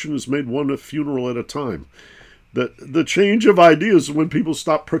evolution is made one funeral at a time? That the change of ideas when people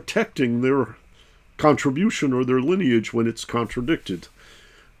stop protecting their contribution or their lineage when it's contradicted.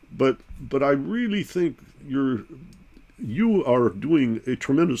 But I really think you are doing a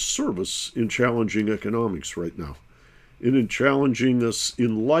tremendous service in challenging economics right now, and in challenging us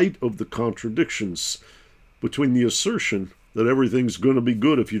in light of the contradictions between the assertion that everything's going to be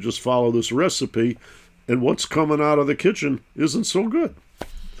good if you just follow this recipe, and what's coming out of the kitchen isn't so good.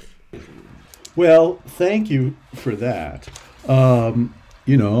 Well, thank you for that. I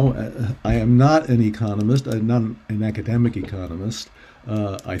am not an economist. I'm not an academic economist.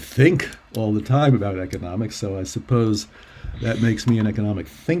 I think all the time about economics, so I suppose that makes me an economic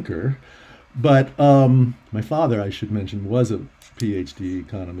thinker. But my father, I should mention, was a PhD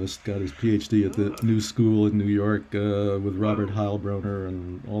economist, got his PhD at the New School in New York with Robert Heilbroner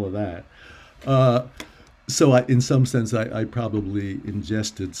and all of that. So in some sense, I probably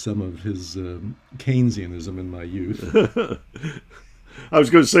ingested some of his Keynesianism in my youth. I was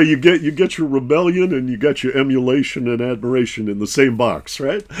going to say you get your rebellion and you got your emulation and admiration in the same box,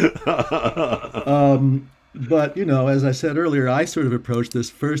 right? But, as I said earlier, I sort of approached this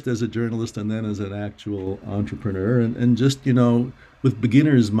first as a journalist and then as an actual entrepreneur and just, with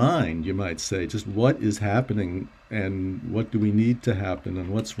beginner's mind, you might say, just what is happening and what do we need to happen and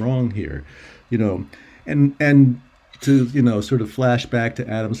what's wrong here, and to, sort of flash back to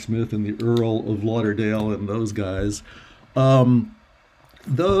Adam Smith and the Earl of Lauderdale and those guys.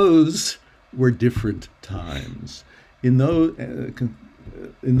 Those were different times. In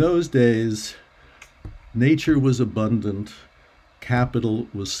those days, nature was abundant, capital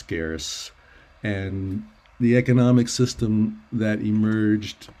was scarce, and the economic system that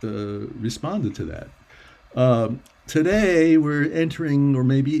emerged responded to that. Today, we're entering, or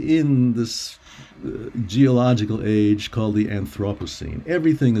maybe in this geological age called the Anthropocene.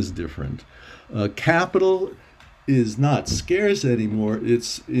 Everything is different. Capital is not scarce anymore,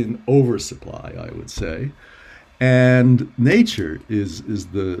 it's in oversupply, I would say. And nature is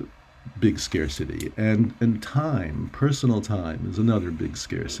the big scarcity. And time, personal time, is another big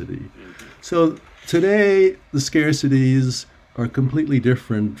scarcity. So today, the scarcities are completely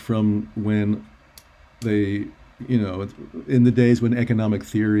different from when they, in the days when economic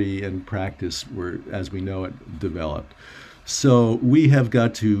theory and practice were, as we know it, developed. So we have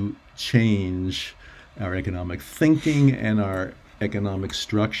got to change our economic thinking and our economic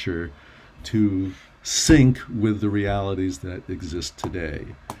structure to sync with the realities that exist today.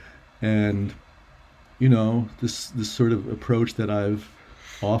 And, this sort of approach that I've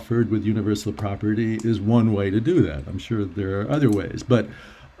offered with universal property is one way to do that. I'm sure there are other ways, but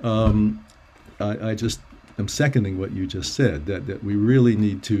I just am seconding what you just said, that we really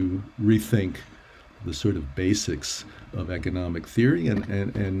need to rethink the sort of basics of economic theory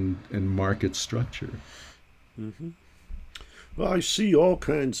and market structure. Mm-hmm. Well, I see all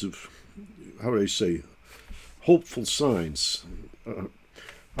kinds of, hopeful signs.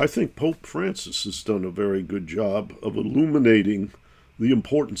 I think Pope Francis has done a very good job of illuminating the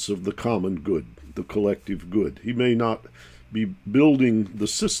importance of the common good, the collective good. He may not be building the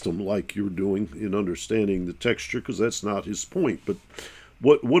system like you're doing in understanding the texture, because that's not his point, but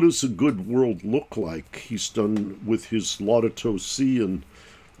what does a good world look like? He's done with his Laudato Si, and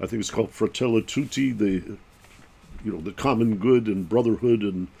I think it's called Fratelli Tutti, the common good and brotherhood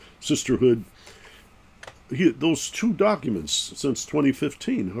and sisterhood. Those two documents since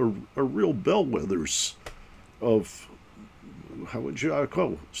 2015 are real bellwethers of,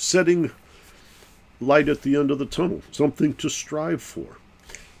 setting light at the end of the tunnel, something to strive for.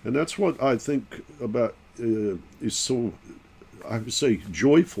 And that's what I think about is so, I would say,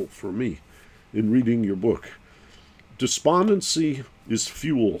 joyful for me in reading your book. Despondency is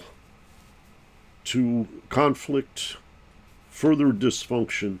fuel to conflict, further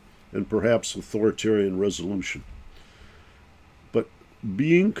dysfunction, and perhaps authoritarian resolution. But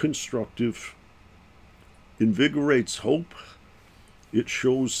being constructive invigorates hope. It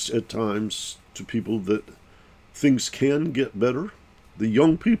shows at times to people that things can get better. The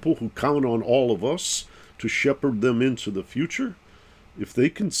young people who count on all of us to shepherd them into the future, if they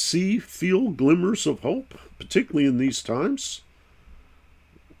can feel glimmers of hope, particularly in these times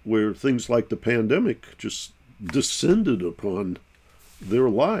where things like the pandemic just descended upon their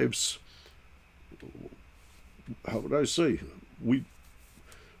lives,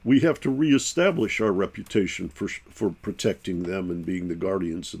 we have to reestablish our reputation for protecting them and being the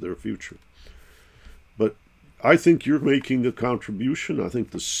guardians of their future. But I think you're making a contribution. I think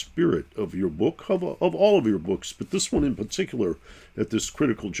the spirit of your book, of all of your books, but this one in particular at this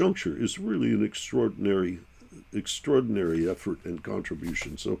critical juncture, is really an extraordinary effort and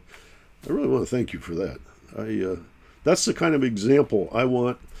contribution. So I really want to thank you for that. That's the kind of example I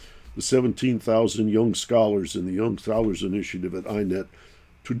want the 17,000 young scholars in the Young Scholars Initiative at INET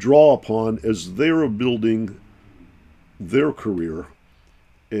to draw upon as they're building their career.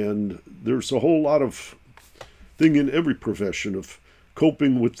 And there's a whole lot of thing in every profession of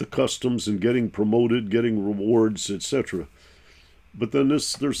coping with the customs and getting promoted, getting rewards, etc. But then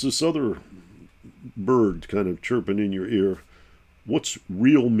there's this other bird kind of chirping in your ear. What's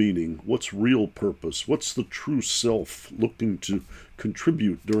real meaning? What's real purpose? What's the true self looking to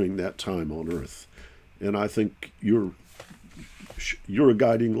contribute during that time on earth? And I think you're a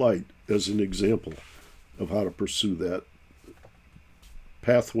guiding light as an example of how to pursue that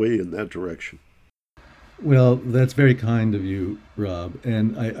pathway in that direction. Well, that's very kind of you, Rob.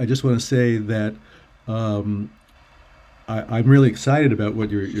 And I just want to say that I'm really excited about what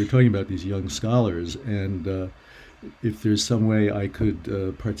you're talking about, these young scholars. And if there's some way I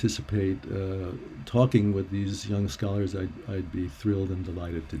could participate talking with these young scholars, I'd be thrilled and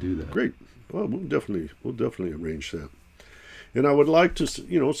delighted to do that. Great. Well, we'll definitely arrange that. And I would like to,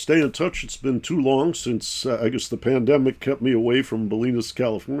 stay in touch. It's been too long since I guess the pandemic kept me away from Bolinas,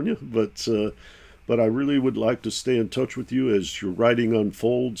 California, but I really would like to stay in touch with you as your writing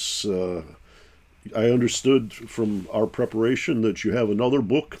unfolds. I understood from our preparation that you have another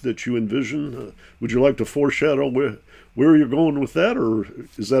book that you envision. Would you like to foreshadow where you're going with that, or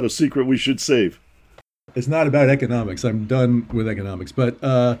is that a secret we should save? It's not about economics. I'm done with economics. But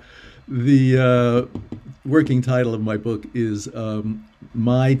the working title of my book is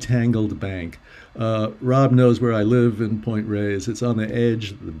My Tangled Bank. Rob knows where I live in Point Reyes. It's on the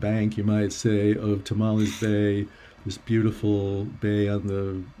edge, the bank, you might say, of Tamales Bay, this beautiful bay on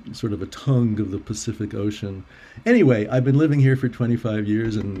the sort of a tongue of the Pacific Ocean. Anyway, I've been living here for 25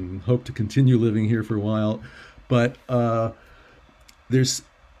 years and hope to continue living here for a while. But there's,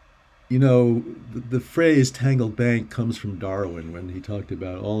 the phrase tangled bank comes from Darwin when he talked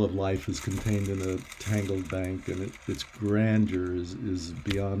about all of life is contained in a tangled bank, and its grandeur is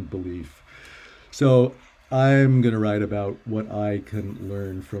beyond belief. So I'm going to write about what I can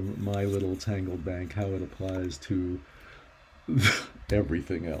learn from my little tangled bank, how it applies to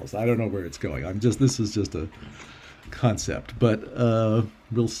everything else. I don't know where it's going. This is just a concept, but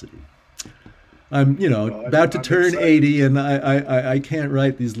we'll see. I'm, about to turn 80, and I can't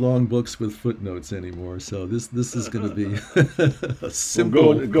write these long books with footnotes anymore. So this is going to be a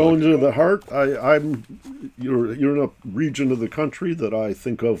simple. Going to the heart. You're in a region of the country that I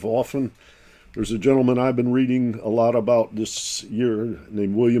think of often. There's a gentleman I've been reading a lot about this year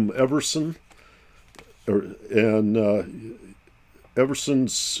named William Everson, and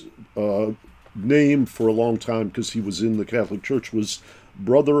Everson's name for a long time, because he was in the Catholic Church, was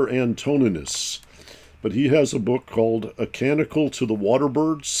Brother Antoninus. But he has a book called A Canticle to the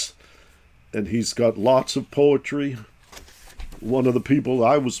Waterbirds, and he's got lots of poetry. One of the people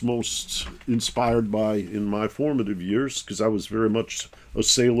I was most inspired by in my formative years, because I was very much a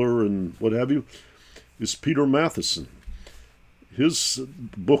sailor and what have you, is Peter Matheson. His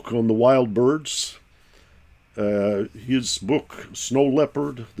book on the wild birds, his book Snow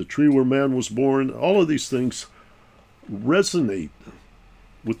Leopard, The Tree Where Man Was Born, all of these things resonate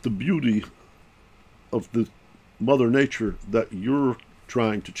with the beauty of the Mother Nature that you're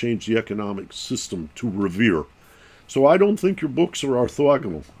trying to change the economic system to revere. So I don't think your books are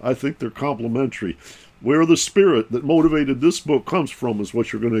orthogonal. I think they're complementary. Where the spirit that motivated this book comes from is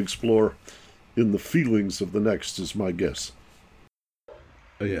what you're going to explore in the feelings of the next, is my guess.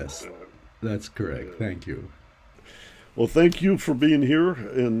 Yes, that's correct. Thank you. Well, thank you for being here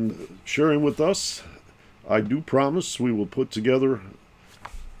and sharing with us. I do promise we will put together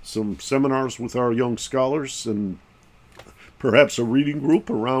some seminars with our young scholars and perhaps a reading group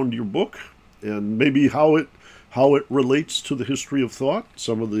around your book, and maybe how it relates to the history of thought,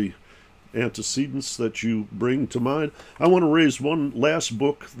 some of the antecedents that you bring to mind. I want to raise one last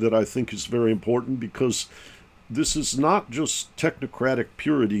book that I think is very important, because this is not just technocratic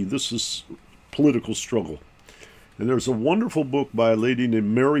purity, this is political struggle. And there's a wonderful book by a lady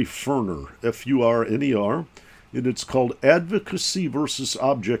named Mary Ferner, Furner, and it's called Advocacy versus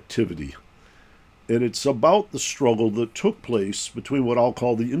Objectivity. And it's about the struggle that took place between what I'll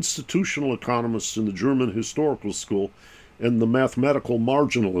call the institutional economists in the German historical school and the mathematical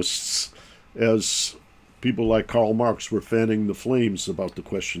marginalists, as people like Karl Marx were fanning the flames about the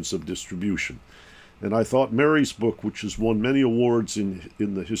questions of distribution. And I thought Mary's book, which has won many awards in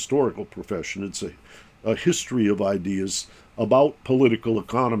the historical profession, it's a history of ideas about political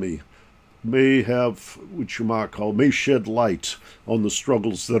economy, may have, what you might call, may shed light on the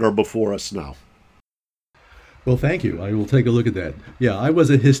struggles that are before us now. Well, thank you. I will take a look at that. Yeah, I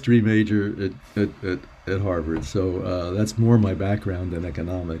was a history major at Harvard, so that's more my background than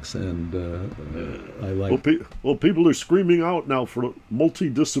economics, and I Well, like. people are screaming out now for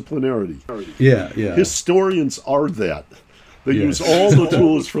multidisciplinarity. Yeah, yeah. Historians are that. They Yes. use all the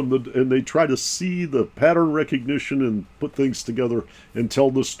tools and they try to see the pattern recognition and put things together and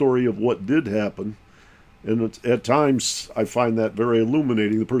tell the story of what did happen. And at times, I find that very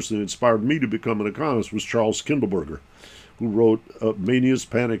illuminating. The person who inspired me to become an economist was Charles Kindleberger, who wrote Manias,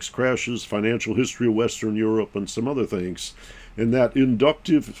 Panics, Crashes, Financial History of Western Europe, and some other things. And that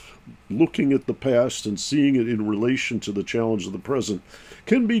inductive looking at the past and seeing it in relation to the challenge of the present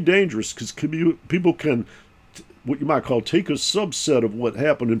can be dangerous because people can, what you might call, take a subset of what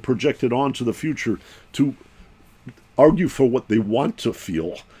happened and project it onto the future to argue for what they want to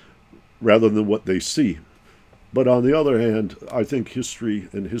feel rather than what they see. But on the other hand, I think history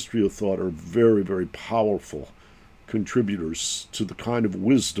and history of thought are very, very powerful contributors to the kind of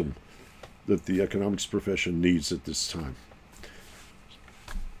wisdom that the economics profession needs at this time.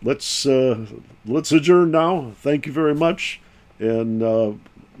 Let's adjourn now. Thank you very much, and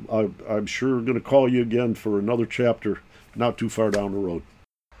I'm sure going to call you again for another chapter not too far down the road.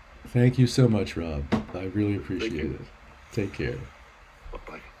 Thank you so much, Rob. I really appreciate it. Take care.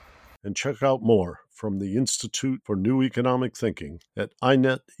 Bye-bye. And check out more from the Institute for New Economic Thinking at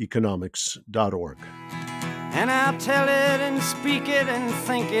ineteconomics.org. And I'll tell it and speak it and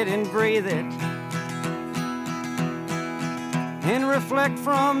think it and breathe it and reflect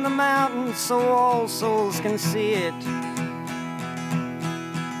from the mountains so all souls can see it.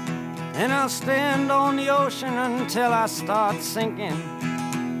 And I'll stand on the ocean until I start sinking.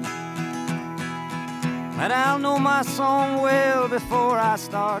 But I'll know my song well before I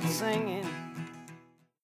start singing.